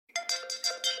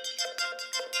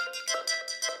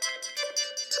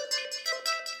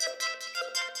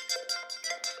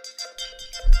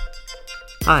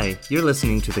Hi, you're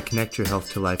listening to the Connect Your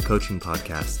Health to Life coaching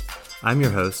podcast. I'm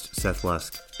your host, Seth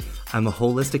Lusk. I'm a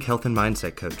holistic health and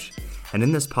mindset coach, and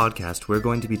in this podcast, we're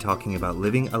going to be talking about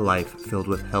living a life filled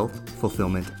with health,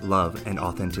 fulfillment, love, and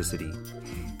authenticity.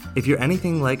 If you're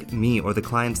anything like me or the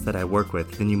clients that I work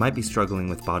with, then you might be struggling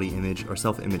with body image or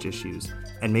self-image issues,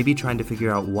 and maybe trying to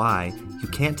figure out why you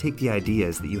can't take the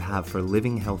ideas that you have for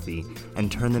living healthy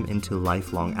and turn them into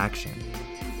lifelong action.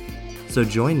 So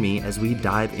join me as we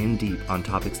dive in deep on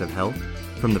topics of health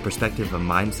from the perspective of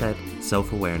mindset,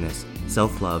 self-awareness,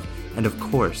 self-love, and of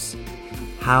course,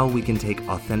 how we can take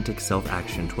authentic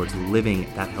self-action towards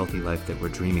living that healthy life that we're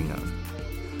dreaming of.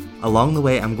 Along the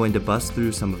way, I'm going to bust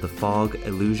through some of the fog,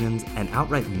 illusions, and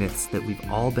outright myths that we've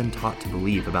all been taught to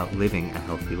believe about living a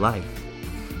healthy life.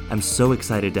 I'm so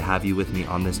excited to have you with me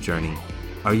on this journey.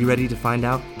 Are you ready to find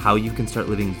out how you can start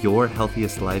living your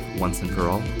healthiest life once and for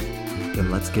all? Then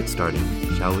let's get started,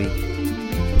 shall we?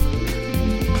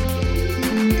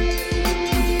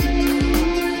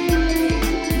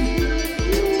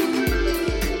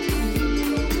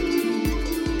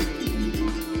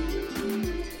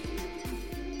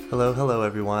 Hello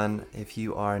everyone. If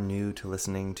you are new to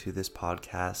listening to this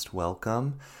podcast,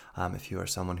 welcome. If you are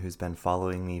someone who's been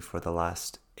following me for the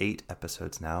last 8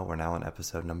 episodes now, we're now on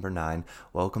episode number 9,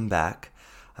 welcome back.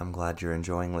 I'm glad you're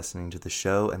enjoying listening to the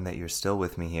show and that you're still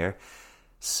with me here.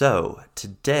 So,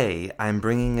 today I'm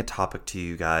bringing a topic to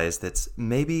you guys that's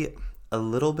maybe a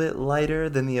little bit lighter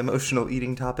than the emotional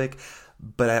eating topic,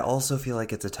 but I also feel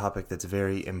like it's a topic that's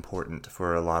very important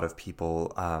for a lot of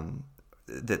people,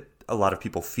 that a lot of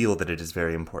people feel that it is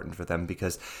very important for them,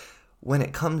 because when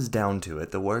it comes down to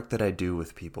it, the work that I do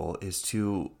with people is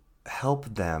to help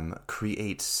them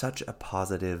create such a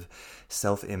positive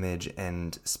self-image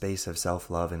and space of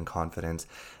self-love and confidence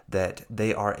that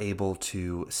they are able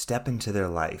to step into their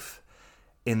life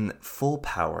in full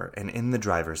power and in the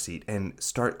driver's seat and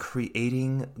start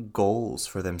creating goals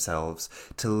for themselves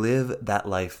to live that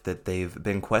life that they've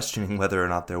been questioning whether or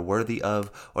not they're worthy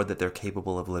of or that they're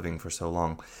capable of living for so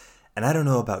long. And I don't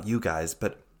know about you guys,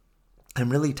 but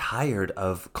I'm really tired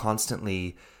of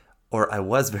constantly, or I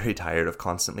was very tired of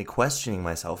constantly questioning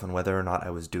myself on whether or not I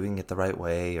was doing it the right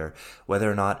way or whether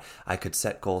or not I could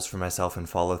set goals for myself and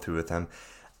follow through with them.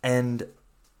 And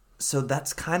so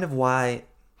that's kind of why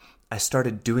I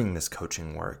started doing this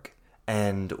coaching work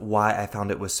and why I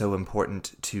found it was so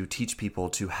important to teach people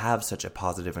to have such a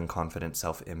positive and confident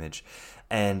self-image,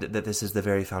 and that this is the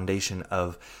very foundation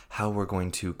of how we're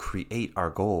going to create our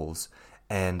goals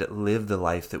and live the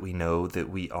life that we know that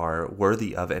we are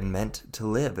worthy of and meant to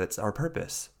live. That's our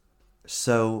purpose.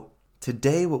 So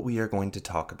today what we are going to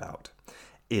talk about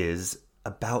is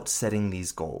about setting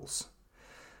these goals.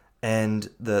 And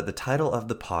the title of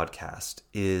the podcast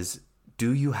is,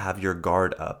 Do You Have Your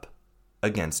Guard Up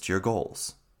Against Your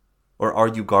Goals? Or are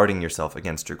you guarding yourself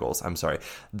against your goals? I'm sorry.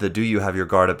 The Do You Have Your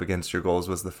Guard Up Against Your Goals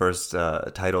was the first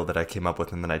title that I came up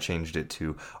with, and then I changed it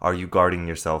to Are You Guarding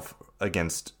Yourself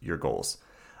Against Your Goals?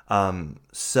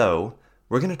 So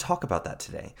we're going to talk about that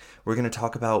today. We're going to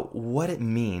talk about what it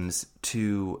means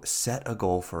to set a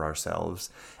goal for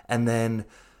ourselves and then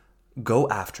go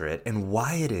after it, and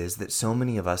why it is that so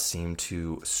many of us seem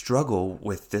to struggle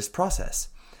with this process.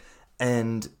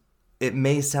 And it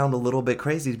may sound a little bit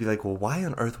crazy to be like, well, why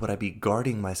on earth would I be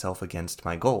guarding myself against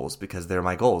my goals? Because they're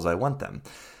my goals, I want them.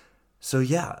 So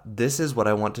yeah, this is what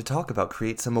I want to talk about,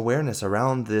 create some awareness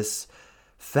around this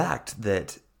fact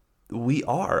that we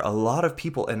are, a lot of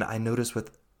people, and I notice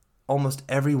with almost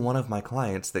every one of my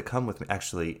clients that come with me,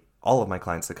 actually all of my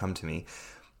clients that come to me,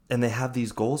 and they have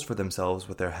these goals for themselves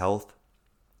with their health,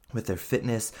 with their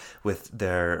fitness, with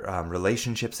their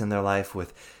relationships in their life,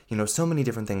 with, so many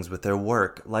different things, with their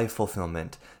work, life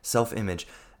fulfillment, self-image.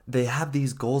 They have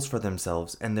these goals for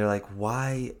themselves, and they're like,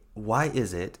 why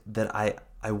is it that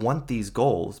I want these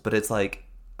goals, but it's like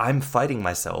I'm fighting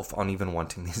myself on even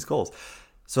wanting these goals?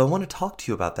 So I want to talk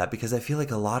to you about that, because I feel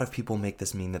like a lot of people make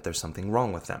this mean that there's something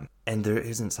wrong with them, and there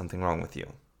isn't something wrong with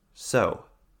you. So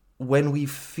when we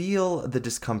feel the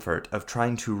discomfort of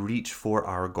trying to reach for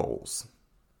our goals,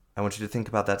 I want you to think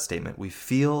about that statement. We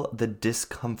feel the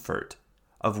discomfort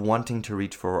of wanting to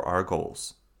reach for our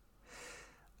goals.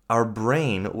 Our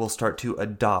brain will start to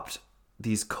adopt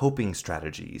these coping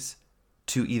strategies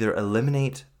to either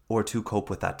eliminate or to cope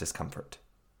with that discomfort.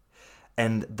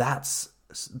 And that's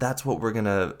what we're going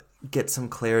to get some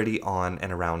clarity on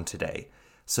and around today.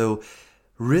 So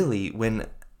really, when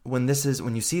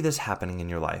you see this happening in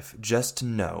your life, just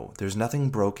know there's nothing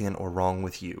broken or wrong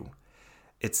with you.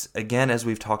 It's, again, as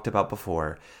we've talked about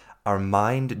before, our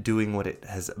mind doing what it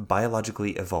has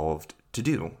biologically evolved to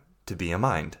do, to be a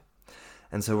mind.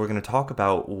 And so we're going to talk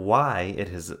about why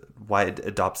it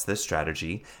adopts this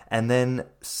strategy. And then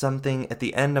something at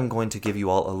the end, I'm going to give you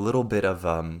all a little bit of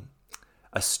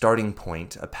a starting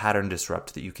point, a pattern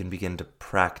disrupt that you can begin to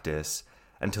practice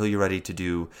until you're ready to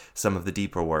do some of the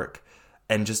deeper work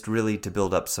and just really to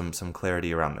build up some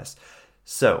clarity around this.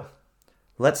 So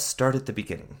let's start at the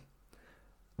beginning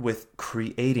with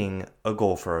creating a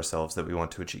goal for ourselves that we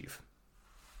want to achieve.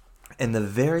 And the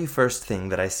very first thing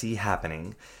that I see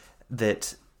happening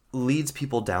that leads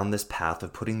people down this path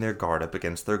of putting their guard up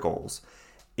against their goals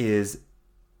is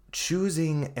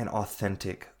choosing an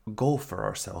authentic goal for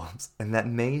ourselves. And that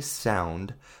may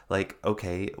sound like,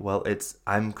 okay, well,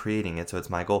 I'm creating it, so it's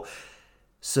my goal.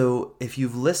 So if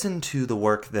you've listened to the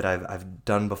work that I've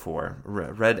done before,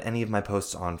 read any of my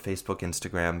posts on Facebook,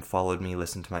 Instagram, followed me,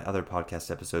 listened to my other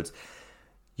podcast episodes,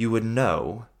 you would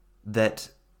know that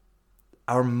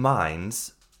our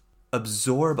minds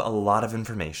absorb a lot of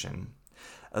information,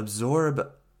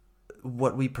 absorb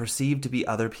what we perceive to be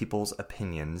other people's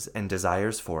opinions and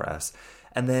desires for us,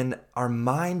 and then our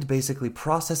mind basically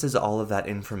processes all of that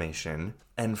information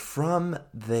and from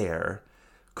there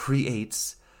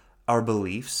creates our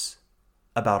beliefs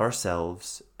about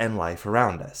ourselves and life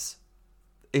around us,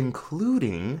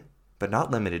 including, but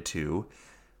not limited to,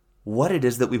 what it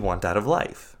is that we want out of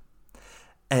life.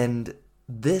 And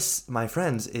this, my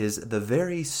friends, is the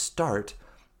very start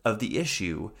of the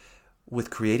issue with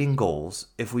creating goals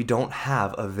if we don't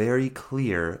have a very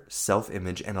clear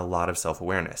self-image and a lot of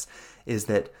self-awareness, is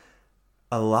that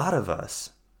a lot of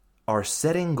us are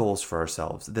setting goals for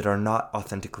ourselves that are not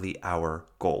authentically our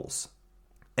goals.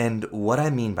 And what I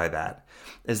mean by that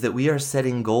is that we are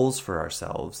setting goals for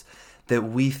ourselves that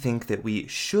we think that we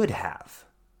should have.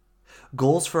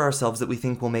 Goals for ourselves that we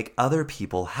think will make other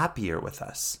people happier with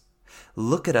us.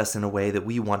 Look at us in a way that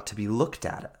we want to be looked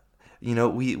at. You know,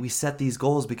 we set these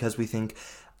goals because we think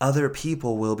other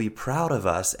people will be proud of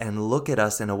us and look at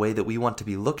us in a way that we want to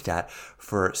be looked at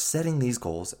for setting these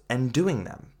goals and doing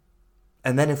them.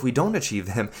 And then if we don't achieve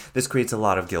them, this creates a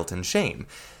lot of guilt and shame.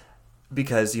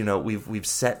 Because, you know, we've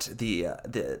set the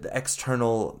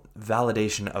external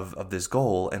validation of this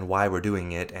goal and why we're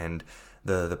doing it and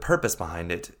the purpose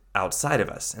behind it outside of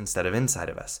us instead of inside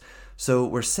of us. So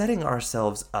we're setting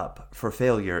ourselves up for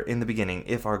failure in the beginning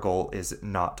if our goal is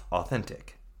not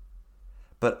authentic.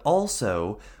 But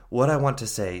also, what I want to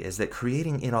say is that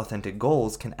creating inauthentic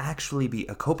goals can actually be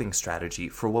a coping strategy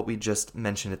for what we just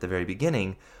mentioned at the very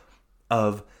beginning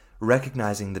of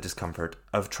recognizing the discomfort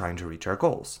of trying to reach our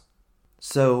goals.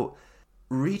 So,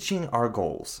 reaching our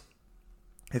goals,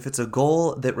 if it's a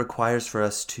goal that requires for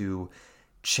us to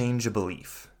change a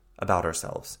belief about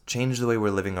ourselves, change the way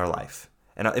we're living our life.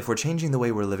 And if we're changing the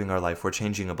way we're living our life, we're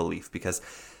changing a belief, because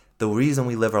the reason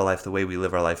we live our life the way we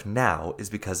live our life now is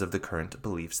because of the current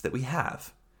beliefs that we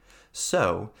have.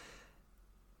 So,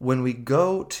 when we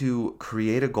go to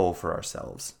create a goal for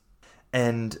ourselves,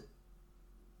 and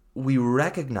we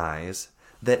recognize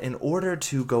that in order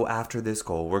to go after this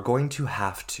goal, we're going to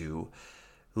have to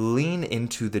lean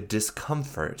into the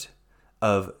discomfort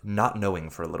of not knowing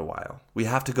for a little while. We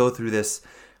have to go through this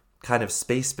kind of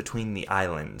space between the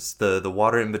islands, the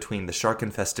water in between, the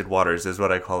shark-infested waters is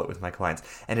what I call it with my clients.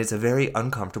 And it's a very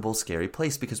uncomfortable, scary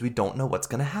place because we don't know what's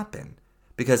going to happen.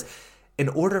 Because in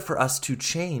order for us to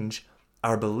change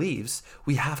our beliefs,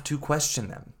 we have to question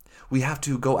them. We have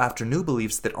to go after new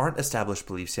beliefs that aren't established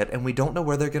beliefs yet, and we don't know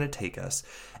where they're going to take us.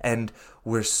 And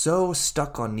we're so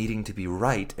stuck on needing to be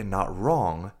right and not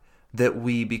wrong that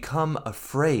we become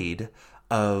afraid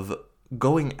of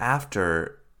going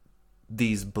after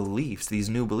these beliefs, these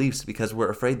new beliefs, because we're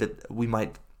afraid that we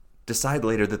might decide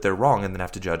later that they're wrong and then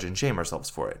have to judge and shame ourselves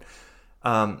for it.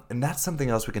 And that's something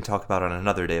else we can talk about on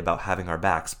another day about having our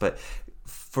backs. But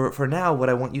for now, what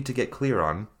I want you to get clear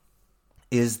on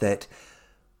is that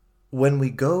when we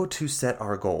go to set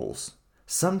our goals,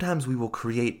 sometimes we will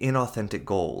create inauthentic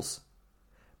goals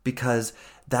because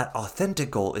that authentic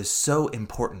goal is so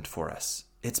important for us.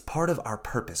 It's part of our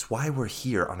purpose, why we're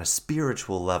here on a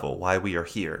spiritual level, why we are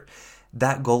here.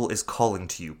 That goal is calling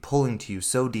to you, pulling to you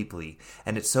so deeply,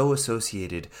 and it's so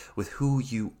associated with who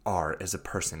you are as a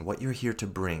person, what you're here to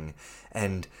bring,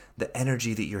 and the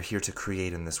energy that you're here to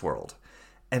create in this world.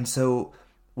 And so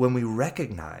when we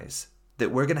recognize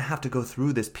that we're going to have to go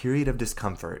through this period of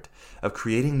discomfort, of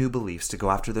creating new beliefs to go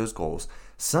after those goals,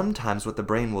 sometimes what the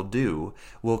brain will do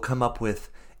will come up with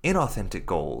inauthentic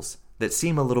goals that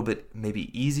seem a little bit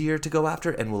maybe easier to go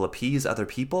after and will appease other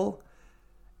people.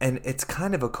 And it's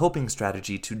kind of a coping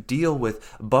strategy to deal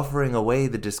with buffering away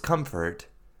the discomfort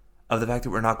of the fact that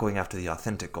we're not going after the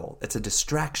authentic goal. It's a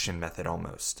distraction method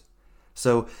almost.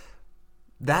 So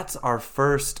that's our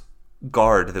first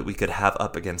guard that we could have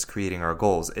up against creating our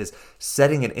goals is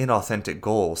setting an inauthentic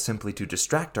goal simply to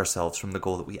distract ourselves from the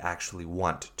goal that we actually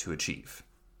want to achieve.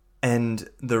 And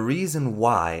the reason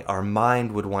why our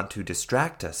mind would want to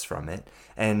distract us from it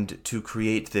and to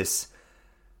create this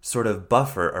sort of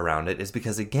buffer around it is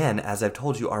because, again, as I've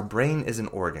told you, our brain is an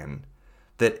organ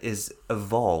that is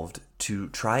evolved to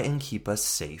try and keep us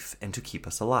safe and to keep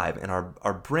us alive. And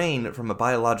our brain, from a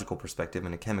biological perspective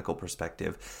and a chemical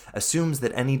perspective, assumes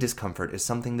that any discomfort is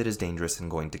something that is dangerous and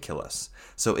going to kill us.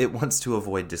 So it wants to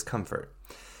avoid discomfort.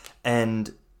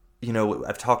 And, you know,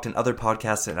 I've talked in other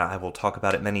podcasts, and I will talk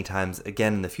about it many times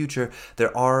again in the future,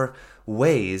 there are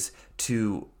ways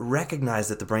to recognize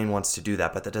that the brain wants to do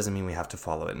that, but that doesn't mean we have to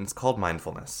follow it. And it's called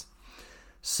mindfulness.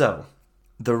 So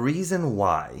the reason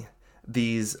why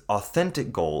these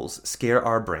authentic goals scare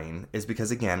our brain is because,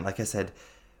 again, like I said,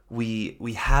 we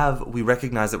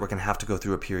recognize that we're going to have to go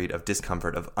through a period of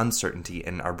discomfort, of uncertainty,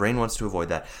 and our brain wants to avoid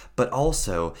that. But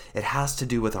also, it has to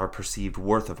do with our perceived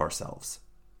worth of ourselves.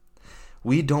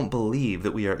 We don't believe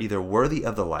that we are either worthy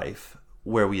of the life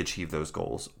where we achieve those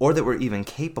goals, or that we're even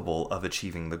capable of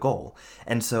achieving the goal.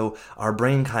 And so our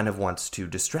brain kind of wants to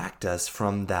distract us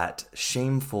from that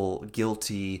shameful,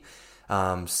 guilty,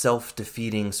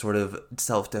 self-defeating, sort of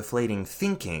self-deflating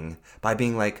thinking by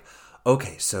being like,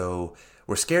 okay, so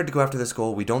we're scared to go after this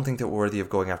goal. We don't think that we're worthy of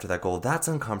going after that goal. That's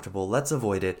uncomfortable. Let's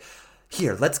avoid it.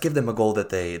 Here, let's give them a goal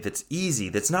that's easy,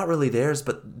 that's not really theirs,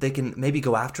 but they can maybe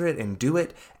go after it and do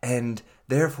it, and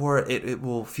therefore it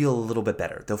will feel a little bit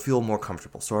better. They'll feel more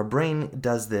comfortable. So our brain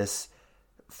does this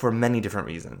for many different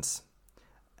reasons.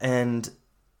 And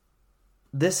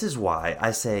this is why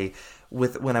I say,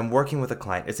 when I'm working with a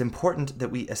client, it's important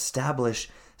that we establish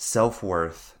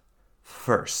self-worth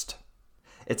first.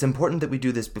 It's important that we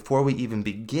do this before we even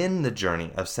begin the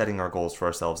journey of setting our goals for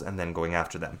ourselves and then going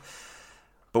after them.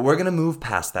 But we're going to move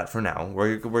past that for now.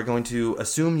 We're going to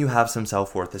assume you have some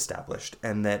self-worth established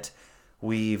and that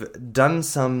we've done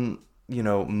some,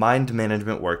 mind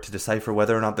management work to decipher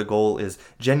whether or not the goal is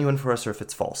genuine for us or if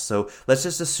it's false. So let's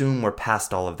just assume we're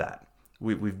past all of that.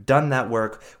 We've done that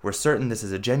work. We're certain this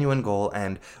is a genuine goal,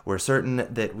 and we're certain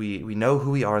that we know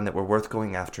who we are and that we're worth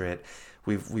going after it.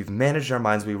 We've managed our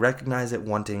minds. We recognize it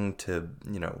wanting to,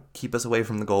 keep us away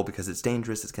from the goal because it's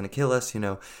dangerous. It's going to kill us,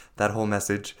 that whole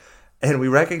message. And we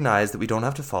recognize that we don't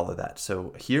have to follow that.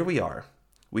 So here we are.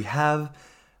 We have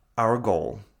our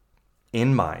goal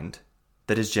in mind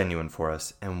that is genuine for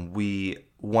us, and we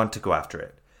want to go after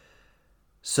it.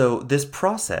 So this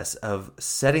process of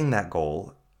setting that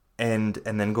goal and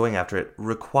then going after it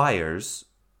requires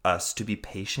us to be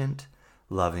patient,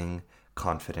 loving,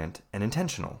 confident, and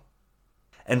intentional.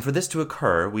 And for this to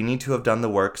occur, we need to have done the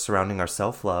work surrounding our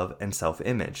self-love and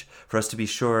self-image for us to be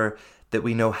sure that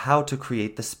we know how to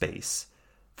create the space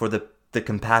for the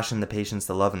compassion, the patience,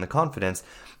 the love, and the confidence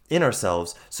in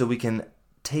ourselves so we can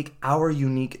take our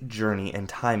unique journey and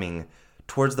timing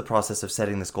towards the process of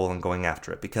setting this goal and going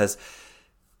after it. Because,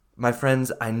 my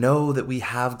friends, I know that we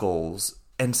have goals,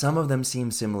 and some of them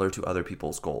seem similar to other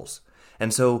people's goals.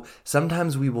 And so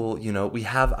sometimes we will, we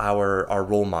have our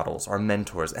role models, our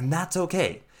mentors, and that's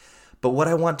okay. But what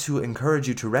I want to encourage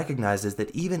you to recognize is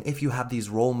that even if you have these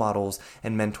role models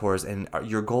and mentors and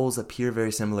your goals appear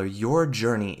very similar, your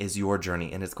journey is your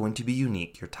journey and it's going to be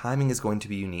unique. Your timing is going to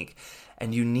be unique.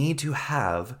 And you need to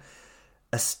have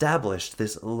established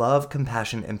this love,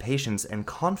 compassion, and patience and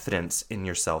confidence in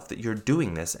yourself that you're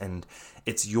doing this and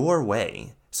it's your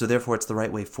way. So therefore it's the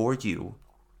right way for you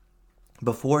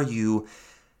before you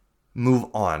move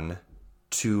on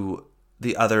to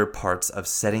the other parts of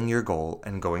setting your goal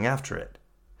and going after it.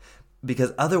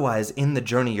 Because otherwise, in the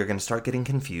journey, you're going to start getting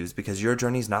confused because your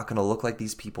journey is not going to look like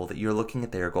these people that you're looking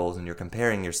at their goals and you're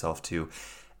comparing yourself to.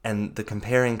 And the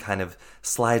comparing kind of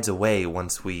slides away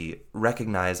once we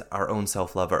recognize our own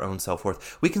self-love, our own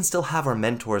self-worth. We can still have our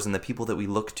mentors and the people that we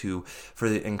look to for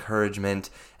the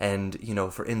encouragement and,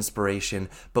 for inspiration,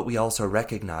 but we also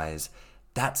recognize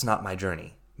that's not my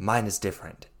journey. Mine is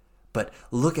different. But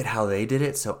look at how they did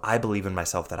it, so I believe in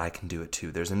myself that I can do it too.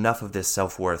 There's enough of this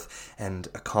self-worth and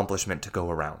accomplishment to go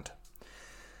around.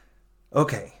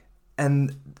 Okay,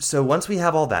 and so once we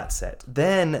have all that set,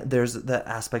 then there's the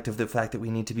aspect of the fact that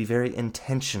we need to be very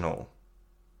intentional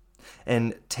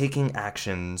and taking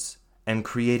actions and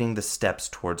creating the steps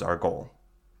towards our goal.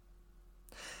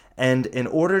 And in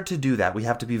order to do that, we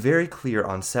have to be very clear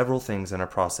on several things in our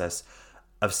process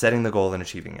of setting the goal and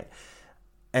achieving it.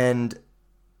 And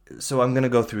so I'm going to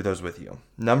go through those with you.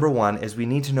 Number one is we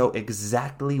need to know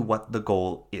exactly what the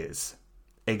goal is.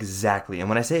 Exactly. And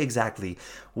when I say exactly,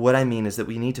 what I mean is that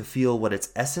we need to feel what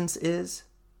its essence is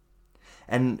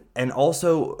and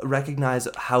also recognize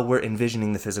how we're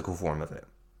envisioning the physical form of it.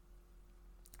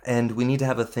 And we need to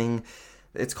have a thing,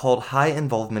 it's called high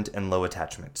involvement and low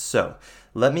attachment. So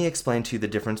let me explain to you the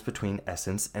difference between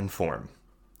essence and form.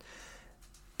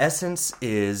 Essence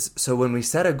is, so when we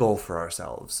set a goal for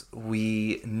ourselves,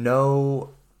 we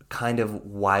know kind of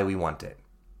why we want it.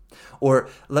 Or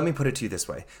let me put it to you this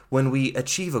way. When we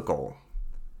achieve a goal,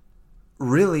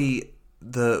 really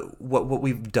what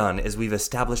we've done is we've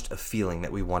established a feeling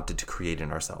that we wanted to create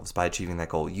in ourselves by achieving that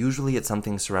goal. Usually it's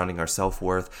something surrounding our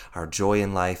self-worth, our joy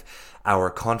in life,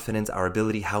 our confidence, our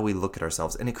ability, how we look at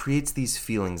ourselves. And it creates these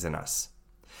feelings in us.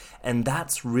 And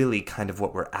that's really kind of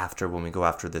what we're after when we go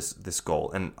after this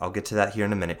goal. And I'll get to that here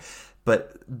in a minute.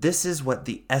 But this is what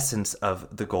the essence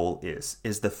of the goal is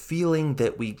the feeling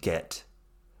that we get,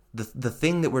 the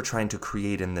thing that we're trying to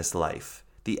create in this life,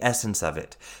 the essence of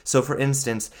it. So for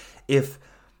instance, if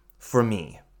for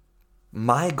me,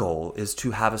 my goal is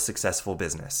to have a successful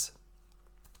business.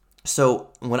 So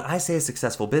when I say a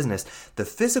successful business, the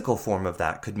physical form of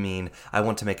that could mean I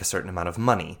want to make a certain amount of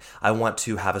money. I want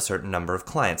to have a certain number of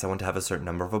clients. I want to have a certain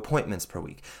number of appointments per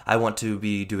week. I want to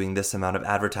be doing this amount of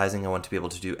advertising. I want to be able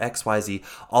to do X, Y, Z,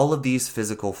 all of these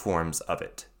physical forms of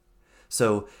it.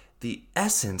 So the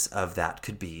essence of that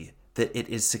could be that it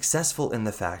is successful in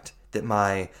the fact that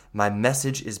my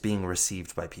message is being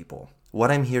received by people. What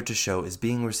I'm here to show is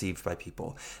being received by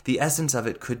people. The essence of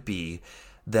it could be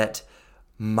that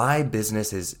my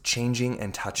business is changing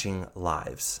and touching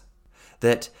lives.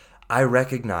 That I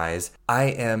recognize I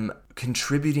am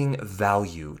contributing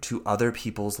value to other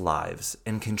people's lives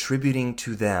and contributing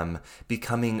to them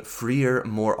becoming freer,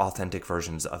 more authentic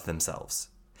versions of themselves.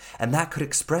 And that could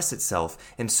express itself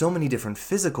in so many different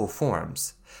physical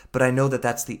forms, but I know that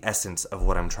that's the essence of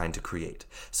what I'm trying to create.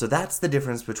 So that's the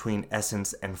difference between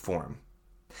essence and form.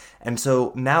 And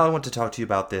so now I want to talk to you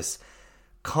about this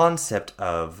concept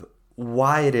of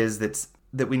why it is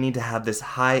that we need to have this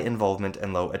high involvement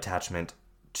and low attachment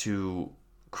to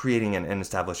creating and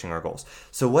establishing our goals.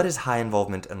 So what is high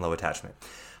involvement and low attachment?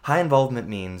 High involvement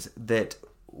means that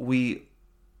we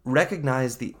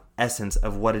recognize the essence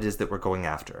of what it is that we're going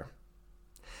after.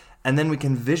 And then we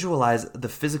can visualize the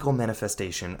physical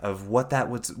manifestation of what that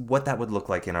would look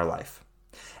like in our life.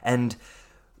 And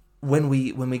when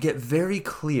we get very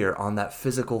clear on that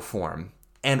physical form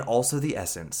and also the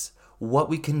essence, what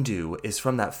we can do is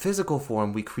from that physical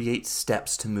form, we create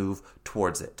steps to move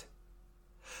towards it.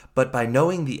 But by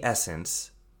knowing the essence,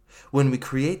 when we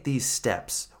create these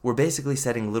steps, we're basically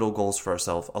setting little goals for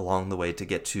ourselves along the way to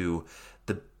get to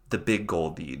the big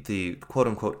goal, the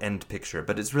quote-unquote end picture,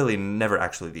 but it's really never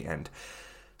actually the end.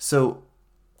 So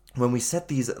when we set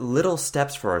these little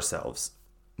steps for ourselves,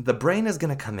 the brain is going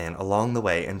to come in along the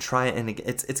way and try, and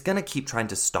it's going to keep trying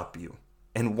to stop you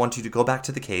and want you to go back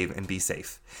to the cave and be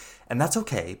safe. And that's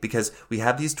okay, because we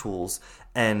have these tools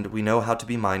and we know how to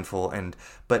be mindful,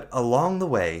 but along the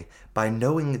way, by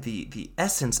knowing the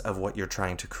essence of what you're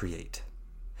trying to create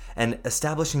and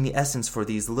establishing the essence for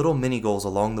these little mini goals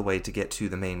along the way to get to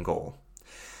the main goal,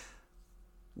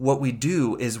 what we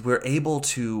do is we're able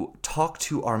to talk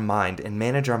to our mind and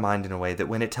manage our mind in a way that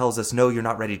when it tells us, no, you're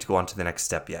not ready to go on to the next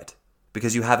step yet,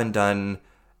 because you haven't done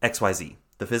XYZ,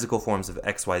 the physical forms of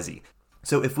XYZ.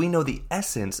 So if we know the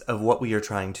essence of what we are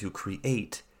trying to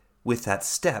create with that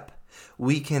step,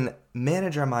 we can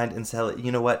manage our mind and say,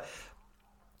 you know what?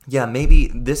 Yeah,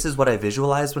 maybe this is what I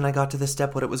visualized when I got to this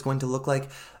step, what it was going to look like,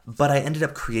 but I ended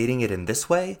up creating it in this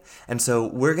way. And so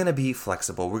we're going to be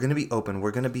flexible. We're going to be open.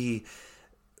 We're going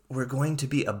to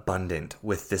be abundant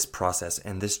with this process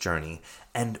and this journey.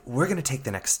 And we're going to take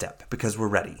the next step because we're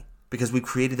ready. Because we've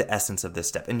created the essence of this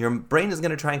step. And your brain is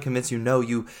going to try and convince you, no,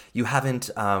 you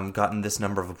haven't gotten this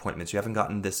number of appointments. You haven't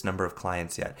gotten this number of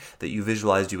clients yet that you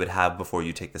visualized you would have before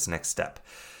you take this next step.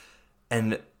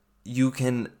 And you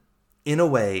can, in a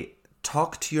way,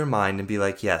 talk to your mind and be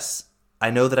like, yes, I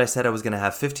know that I said I was going to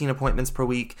have 15 appointments per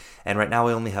week, and right now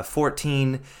I only have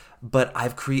 14, but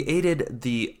I've created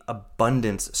the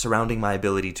abundance surrounding my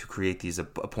ability to create these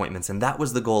appointments. And that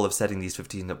was the goal of setting these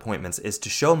 15 appointments, is to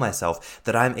show myself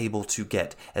that I'm able to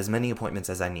get as many appointments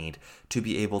as I need to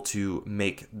be able to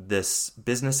make this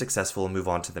business successful and move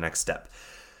on to the next step.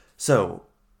 So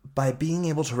by being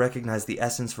able to recognize the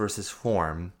essence versus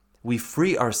form, we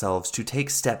free ourselves to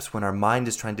take steps when our mind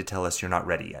is trying to tell us you're not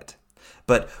ready yet.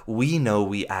 But we know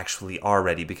we actually are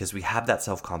ready because we have that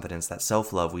self-confidence, that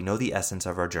self-love. We know the essence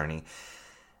of our journey.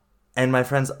 And my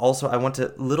friends, also, I want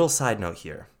to, little side note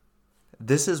here.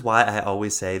 This is why I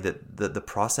always say that the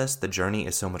process, the journey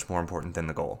is so much more important than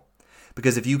the goal.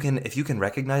 Because if you can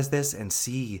recognize this and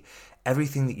see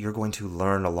everything that you're going to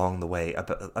learn along the way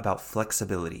about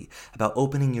flexibility, about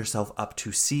opening yourself up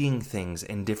to seeing things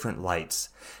in different lights,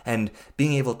 and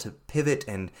being able to pivot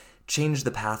and change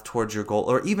the path towards your goal,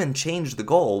 or even change the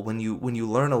goal when you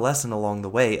learn a lesson along the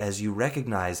way, as you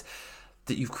recognize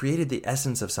that you've created the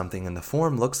essence of something and the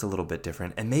form looks a little bit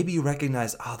different, and maybe you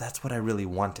recognize, oh, that's what I really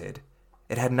wanted.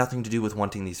 It had nothing to do with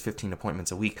wanting these 15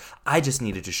 appointments a week. I just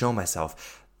needed to show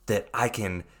myself that I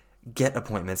can get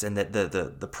appointments, and that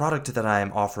the product that I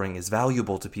am offering is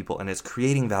valuable to people and is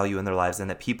creating value in their lives, and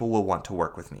that people will want to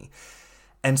work with me.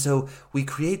 And so we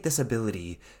create this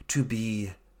ability to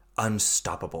be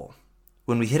unstoppable.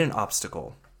 When we hit an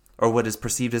obstacle, or what is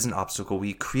perceived as an obstacle,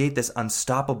 we create this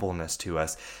unstoppableness to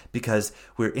us because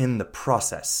we're in the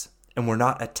process and we're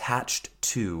not attached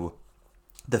to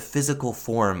the physical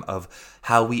form of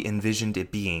how we envisioned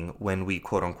it being when we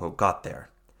quote unquote got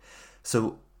there.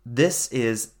 So this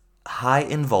is high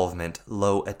involvement,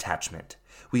 low attachment.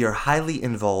 We are highly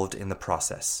involved in the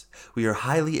process. We are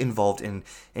highly involved in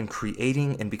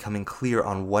creating and becoming clear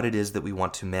on what it is that we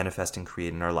want to manifest and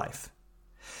create in our life.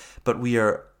 But we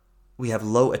have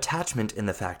low attachment in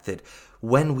the fact that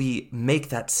when we make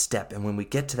that step and when we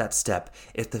get to that step,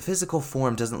 if the physical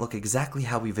form doesn't look exactly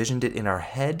how we visioned it in our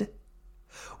head,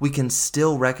 we can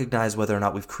still recognize whether or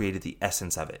not we've created the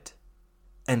essence of it.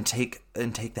 And take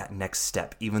that next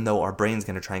step, even though our brain's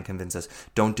going to try and convince us,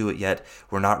 don't do it yet,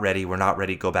 we're not ready,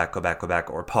 go back,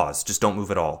 or pause, just don't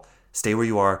move at all. Stay where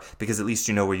you are, because at least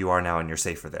you know where you are now and you're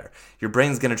safer there. Your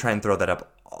brain's going to try and throw that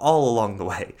up all along the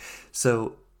way.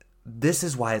 So this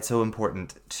is why it's so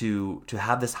important to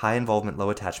have this high involvement, low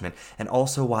attachment, and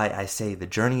also why I say the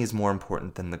journey is more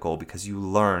important than the goal, because you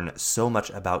learn so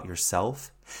much about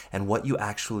yourself and what you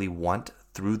actually want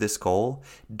through this goal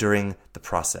during the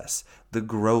process. The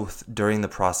growth during the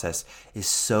process is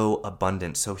so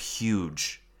abundant, so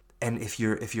huge. And if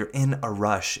you're in a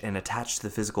rush and attached to the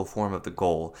physical form of the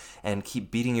goal and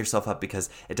keep beating yourself up because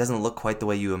it doesn't look quite the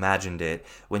way you imagined it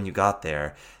when you got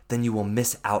there, then you will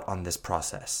miss out on this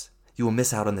process. You will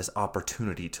miss out on this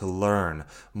opportunity to learn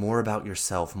more about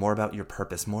yourself, more about your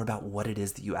purpose, more about what it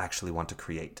is that you actually want to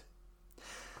create.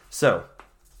 So,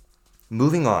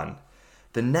 moving on.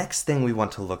 The next thing we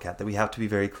want to look at that we have to be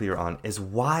very clear on is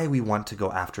why we want to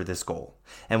go after this goal.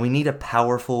 And we need a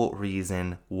powerful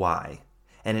reason why.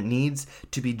 And it needs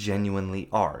to be genuinely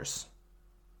ours.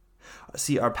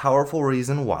 See, our powerful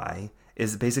reason why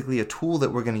is basically a tool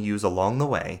that we're going to use along the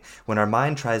way when our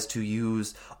mind tries to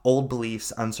use old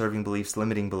beliefs, unserving beliefs,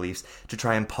 limiting beliefs to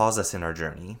try and pause us in our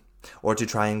journey, or to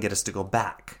try and get us to go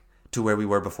back to where we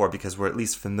were before because we're at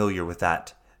least familiar with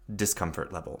that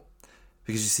discomfort level.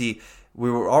 Because you see, we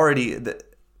were already...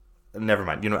 Never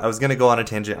mind. I was going to go on a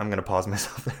tangent. I'm going to pause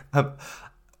myself there.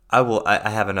 I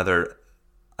have another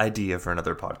idea for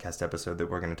another podcast episode that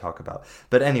we're going to talk about.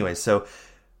 But anyway, so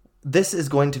this is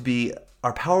going to be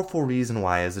our powerful reason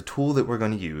why is a tool that we're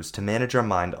going to use to manage our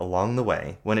mind along the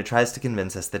way when it tries to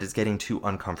convince us that it's getting too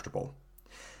uncomfortable,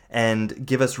 and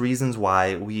give us reasons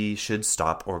why we should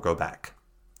stop or go back.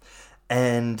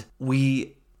 And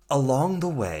we, along the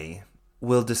way,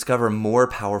 will discover more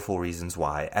powerful reasons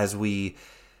why as we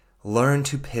learn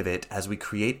to pivot, as we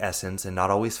create essence and not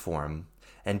always form,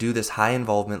 and do this high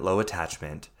involvement, low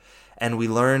attachment, and we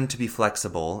learn to be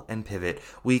flexible and pivot.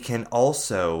 We can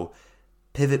also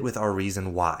pivot with our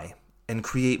reason why and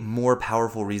create more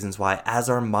powerful reasons why as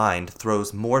our mind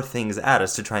throws more things at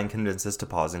us to try and convince us to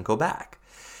pause and go back.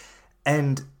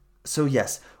 And so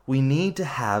yes, we need to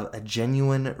have a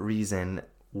genuine reason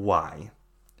why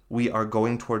we are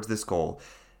going towards this goal,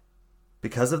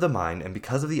 because of the mind and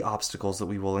because of the obstacles that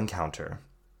we will encounter.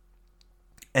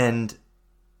 And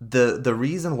the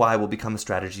reason why will become a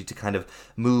strategy to kind of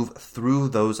move through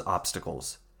those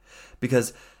obstacles,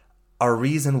 because our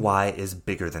reason why is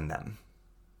bigger than them.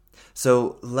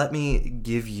 So let me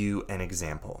give you an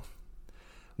example.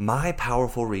 My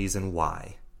powerful reason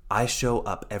why I show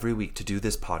up every week to do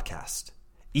this podcast,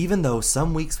 even though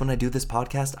some weeks when I do this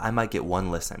podcast, I might get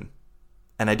one listen.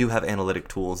 And I do have analytic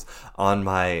tools on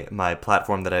my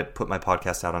platform that I put my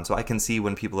podcast out on, so I can see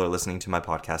when people are listening to my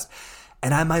podcast.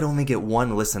 And I might only get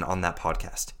one listen on that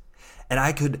podcast.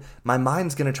 And my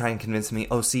mind's going to try and convince me,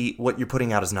 oh, see, what you're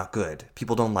putting out is not good.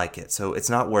 People don't like it, so it's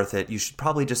not worth it. You should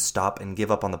probably just stop and give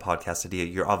up on the podcast idea.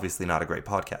 You're obviously not a great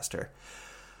podcaster.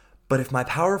 But if my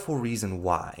powerful reason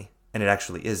why, and it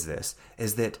actually is this,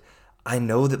 is that I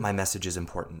know that my message is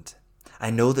important. I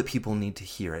know that people need to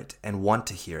hear it and want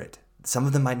to hear it. Some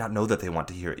of them might not know that they want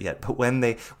to hear it yet, but when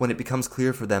it becomes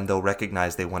clear for them, they'll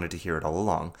recognize they wanted to hear it all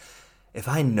along. If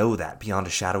I know that beyond a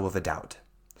shadow of a doubt,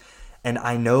 And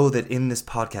I know that in this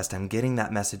podcast, I'm getting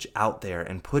that message out there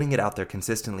and putting it out there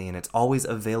consistently, and it's always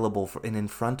available and in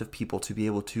front of people to be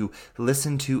able to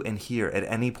listen to and hear at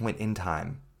any point in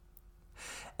time.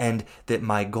 And that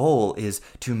my goal is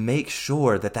to make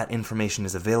sure that that information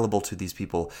is available to these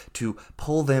people, to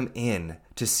pull them in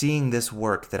to seeing this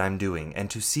work that I'm doing,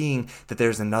 and to seeing that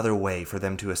there's another way for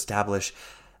them to establish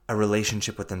a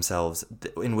relationship with themselves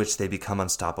in which they become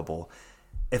unstoppable.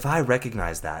 If I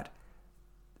recognize that,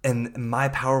 and my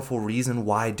powerful reason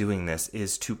why doing this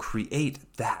is to create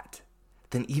that,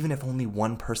 then even if only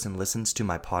one person listens to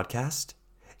my podcast,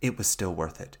 it was still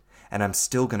worth it. And I'm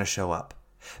still going to show up.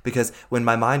 Because when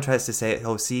my mind tries to say,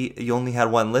 oh, see, you only had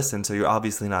one listen, so you're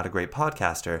obviously not a great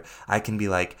podcaster, I can be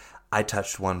like, I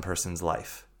touched one person's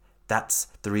life. That's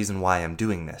the reason why I'm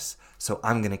doing this. So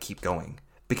I'm going to keep going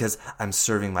because I'm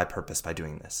serving my purpose by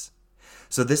doing this.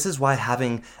 So this is why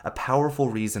having a powerful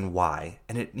reason why,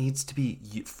 and it needs to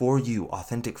be for you,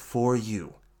 authentic for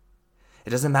you.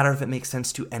 It doesn't matter if it makes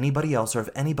sense to anybody else or if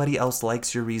anybody else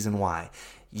likes your reason why.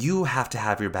 You have to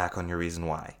have your back on your reason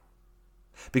why.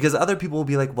 Because other people will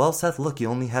be like, well, Seth, look, you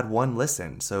only had one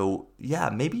listen. So yeah,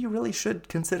 maybe you really should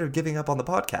consider giving up on the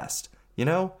podcast. You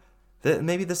know,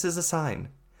 maybe this is a sign.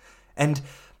 And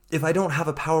if I don't have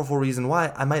a powerful reason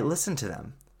why, I might listen to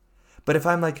them. But if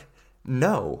I'm like,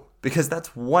 no, because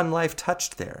that's one life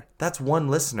touched there. That's one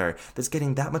listener that's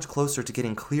getting that much closer to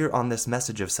getting clear on this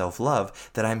message of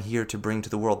self-love that I'm here to bring to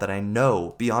the world, that I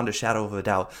know beyond a shadow of a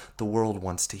doubt the world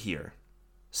wants to hear.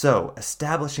 So,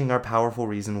 establishing our powerful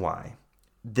reason why.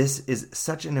 This is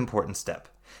such an important step,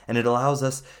 and it allows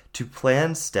us to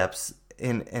plan steps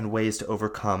and ways to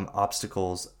overcome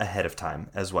obstacles ahead of time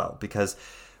as well, because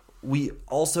we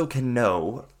also can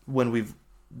know when we've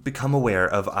become aware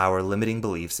of our limiting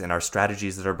beliefs and our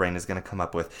strategies that our brain is going to come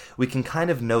up with, we can kind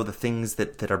of know the things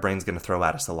that our brain's going to throw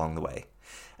at us along the way.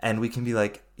 And we can be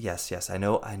like, yes, I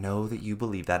know that you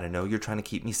believe that. I know you're trying to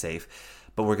keep me safe,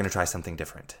 but we're going to try something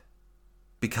different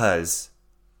because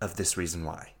of this reason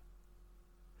why.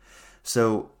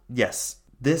 So, yes,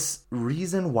 this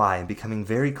reason why and becoming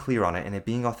very clear on it and it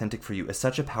being authentic for you is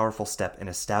such a powerful step in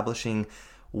establishing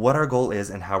what our goal is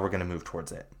and how we're going to move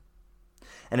towards it.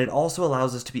 And it also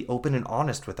allows us to be open and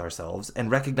honest with ourselves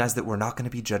and recognize that we're not going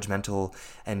to be judgmental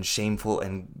and shameful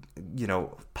and,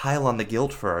 pile on the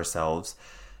guilt for ourselves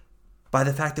by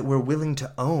the fact that we're willing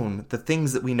to own the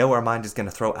things that we know our mind is going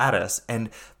to throw at us and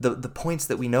the points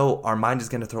that we know our mind is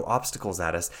going to throw obstacles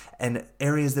at us and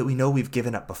areas that we know we've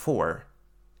given up before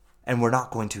and we're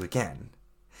not going to again.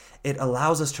 It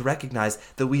allows us to recognize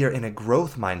that we are in a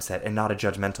growth mindset and not a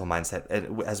judgmental mindset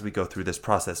as we go through this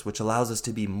process, which allows us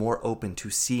to be more open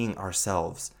to seeing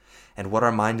ourselves and what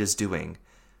our mind is doing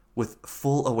with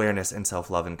full awareness and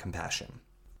self-love and compassion.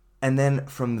 And then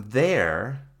from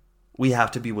there, we have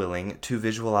to be willing to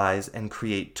visualize and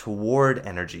create toward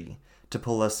energy to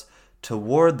pull us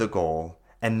toward the goal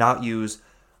and not use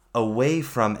away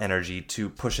from energy to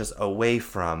push us away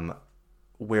from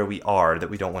where we are that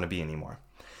we don't want to be anymore.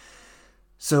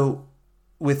 So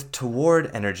with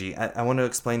toward energy, I want to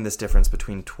explain this difference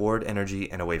between toward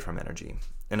energy and away from energy.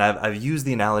 And I've used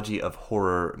the analogy of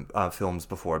horror films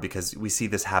before because we see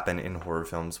this happen in horror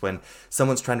films when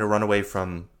someone's trying to run away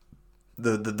from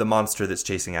the monster that's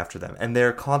chasing after them. And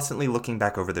they're constantly looking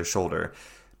back over their shoulder,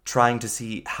 trying to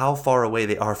see how far away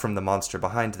they are from the monster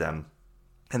behind them.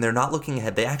 And they're not looking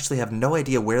ahead. They actually have no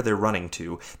idea where they're running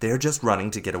to. They're just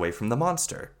running to get away from the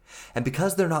monster. And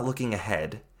because they're not looking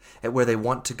ahead at where they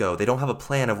want to go, they don't have a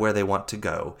plan of where they want to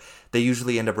go, they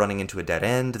usually end up running into a dead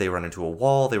end, they run into a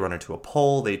wall, they run into a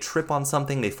pole, they trip on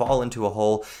something, they fall into a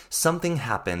hole. Something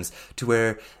happens to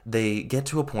where they get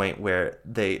to a point where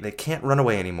they can't run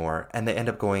away anymore, and they end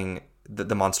up going,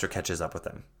 the monster catches up with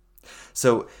them.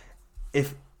 So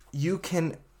if you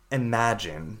can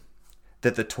imagine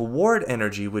that the toward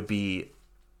energy would be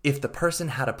if the person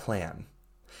had a plan.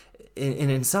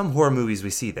 In some horror movies we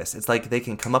see this. It's like they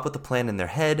can come up with a plan in their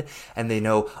head and they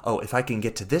know, oh, if I can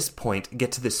get to this point,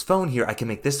 get to this phone here, I can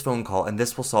make this phone call and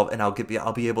this will solve, and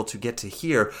I'll be able to get to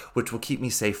here, which will keep me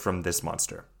safe from this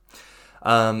monster.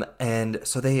 And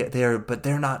so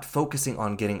they're not focusing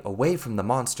on getting away from the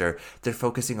monster. They're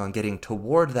focusing on getting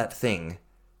toward that thing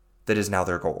that is now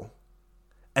their goal.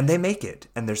 And they make it,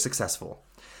 and they're successful.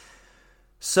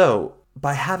 So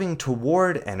by having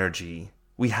toward energy,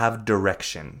 we have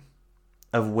direction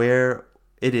of where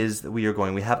it is that we are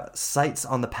going. We have sights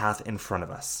on the path in front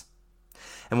of us.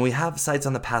 And when we have sights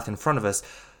on the path in front of us,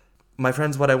 my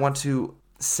friends, what I want to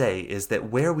say is that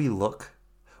where we look,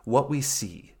 what we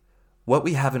see, what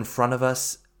we have in front of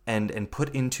us and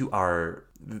put into our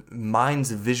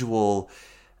mind's visual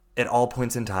at all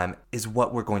points in time is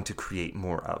what we're going to create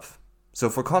more of. So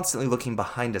if we're constantly looking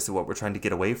behind us at what we're trying to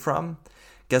get away from,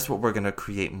 guess what we're going to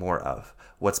create more of?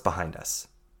 What's behind us.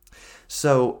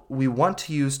 So we want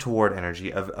to use toward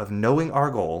energy of knowing our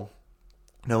goal,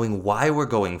 knowing why we're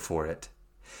going for it,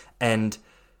 and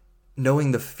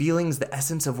knowing the feelings, the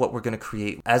essence of what we're going to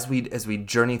create as we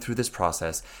journey through this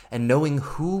process, and knowing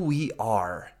who we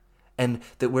are, and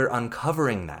that we're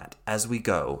uncovering that as we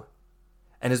go.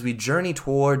 And as we journey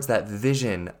towards that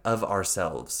vision of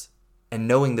ourselves, and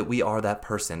knowing that we are that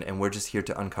person and we're just here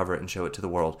to uncover it and show it to the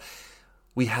world,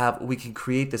 we can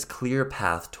create this clear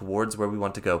path towards where we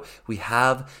want to go. We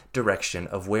have direction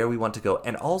of where we want to go.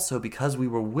 And also because we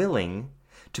were willing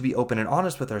to be open and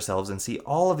honest with ourselves and see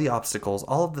all of the obstacles,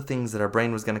 all of the things that our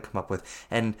brain was going to come up with,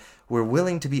 and we're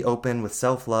willing to be open with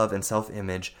self-love and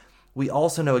self-image, we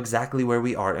also know exactly where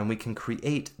we are, and we can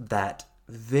create that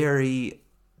very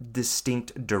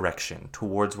distinct direction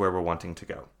towards where we're wanting to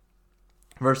go.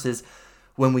 Versus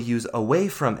when we use away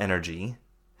from energy,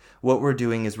 what we're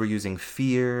doing is we're using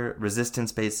fear,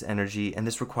 resistance-based energy, and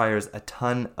this requires a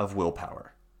ton of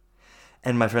willpower.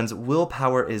 And my friends,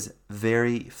 willpower is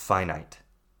very finite.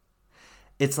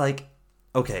 It's like,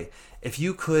 okay, if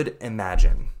you could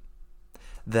imagine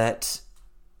that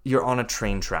you're on a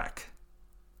train track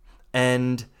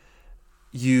and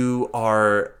you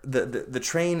are, the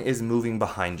train is moving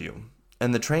behind you,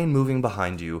 and the train moving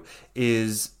behind you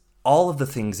is all of the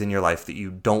things in your life that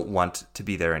you don't want to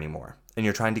be there anymore, and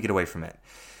you're trying to get away from it.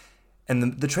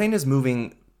 And the train is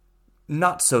moving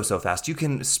not so fast. You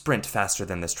can sprint faster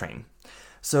than this train.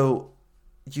 So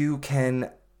you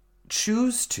can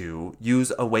choose to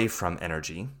use away from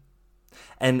energy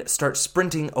and start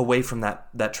sprinting away from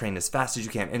that train as fast as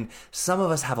you can. And some of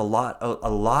us have a lot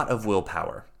of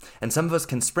willpower, and some of us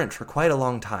can sprint for quite a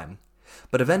long time.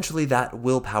 But eventually that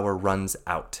willpower runs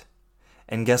out.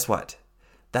 And guess what?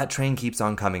 That train keeps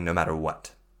on coming no matter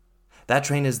what. That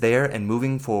train is there and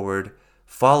moving forward,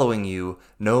 following you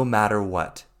no matter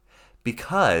what.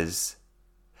 Because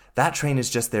that train is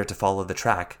just there to follow the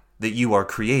track that you are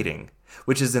creating,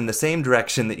 which is in the same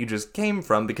direction that you just came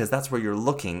from, because that's where you're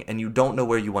looking and you don't know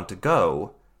where you want to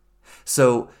go.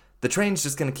 So the train's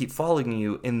just going to keep following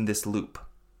you in this loop.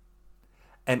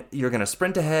 And you're going to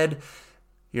sprint ahead.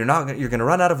 You're going to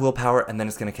run out of willpower, and then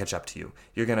it's going to catch up to you.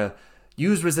 You're going to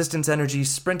use resistance energy,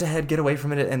 sprint ahead, get away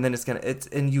from it, and then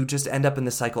and you just end up in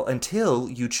this cycle until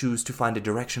you choose to find a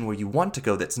direction where you want to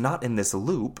go that's not in this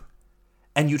loop,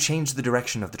 and you change the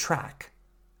direction of the track.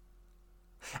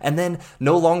 And then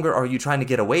no longer are you trying to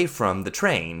get away from the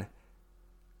train.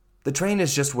 The train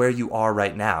is just where you are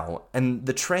right now, and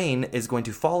the train is going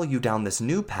to follow you down this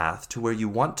new path to where you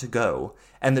want to go,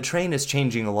 and the train is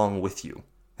changing along with you.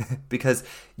 Because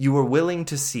you are willing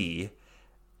to see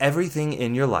everything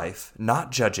in your life,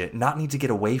 not judge it, not need to get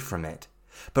away from it,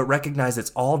 but recognize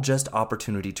it's all just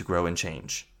opportunity to grow and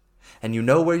change. And you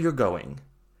know where you're going,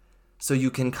 so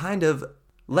you can kind of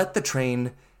let the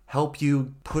train help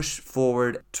you push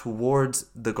forward towards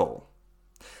the goal.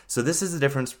 So this is the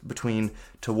difference between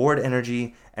toward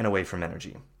energy and away from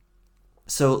energy.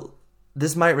 So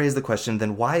this might raise the question,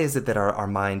 then why is it that our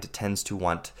mind tends to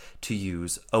want to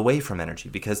use away from energy?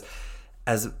 Because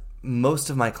as most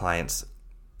of my clients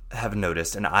have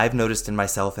noticed, and I've noticed in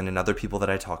myself and in other people that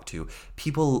I talk to,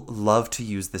 people love to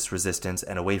use this resistance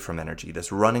and away from energy,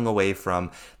 this running away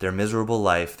from their miserable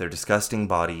life, their disgusting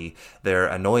body, their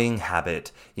annoying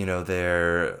habit,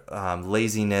 their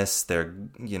laziness, their,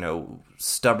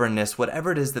 stubbornness,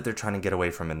 whatever it is that they're trying to get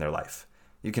away from in their life.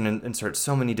 You can insert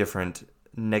so many different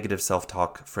negative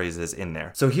self-talk phrases in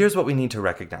there. So here's what we need to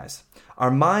recognize.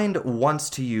 Our mind wants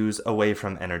to use away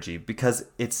from energy because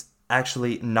it's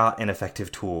actually not an effective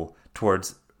tool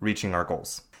towards reaching our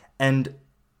goals. And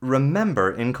remember,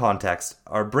 in context,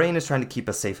 our brain is trying to keep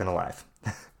us safe and alive.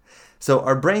 So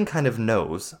our brain kind of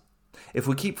knows if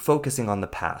we keep focusing on the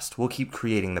past, we'll keep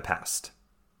creating the past.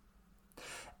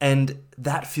 And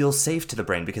that feels safe to the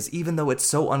brain, because even though it's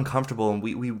so uncomfortable and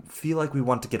we feel like we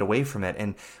want to get away from it,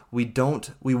 and we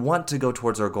want to go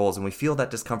towards our goals, and we feel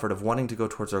that discomfort of wanting to go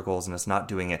towards our goals and us not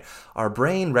doing it, our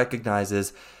brain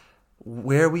recognizes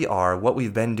where we are, what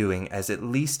we've been doing, as at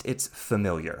least it's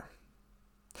familiar.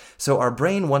 So our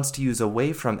brain wants to use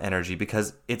away from energy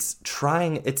because it's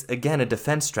again a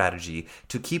defense strategy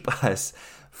to keep us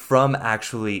from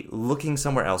actually looking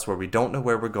somewhere else where we don't know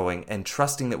where we're going and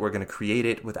trusting that we're going to create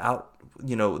it without,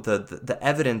 the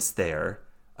evidence there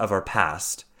of our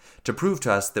past to prove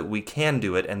to us that we can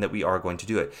do it and that we are going to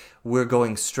do it. We're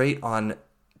going straight on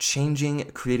changing,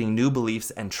 creating new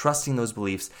beliefs and trusting those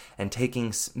beliefs and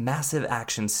taking massive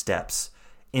action steps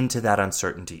into that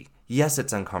uncertainty. Yes,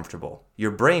 it's uncomfortable.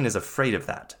 Your brain is afraid of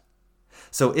that.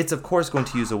 So it's of course going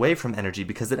to use away from energy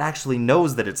because it actually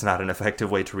knows that it's not an effective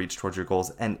way to reach towards your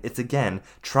goals, and it's again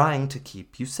trying to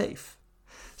keep you safe.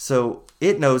 So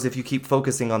it knows if you keep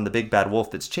focusing on the big bad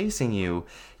wolf that's chasing you,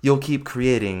 you'll keep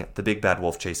creating the big bad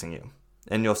wolf chasing you.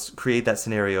 And you'll create that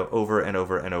scenario over and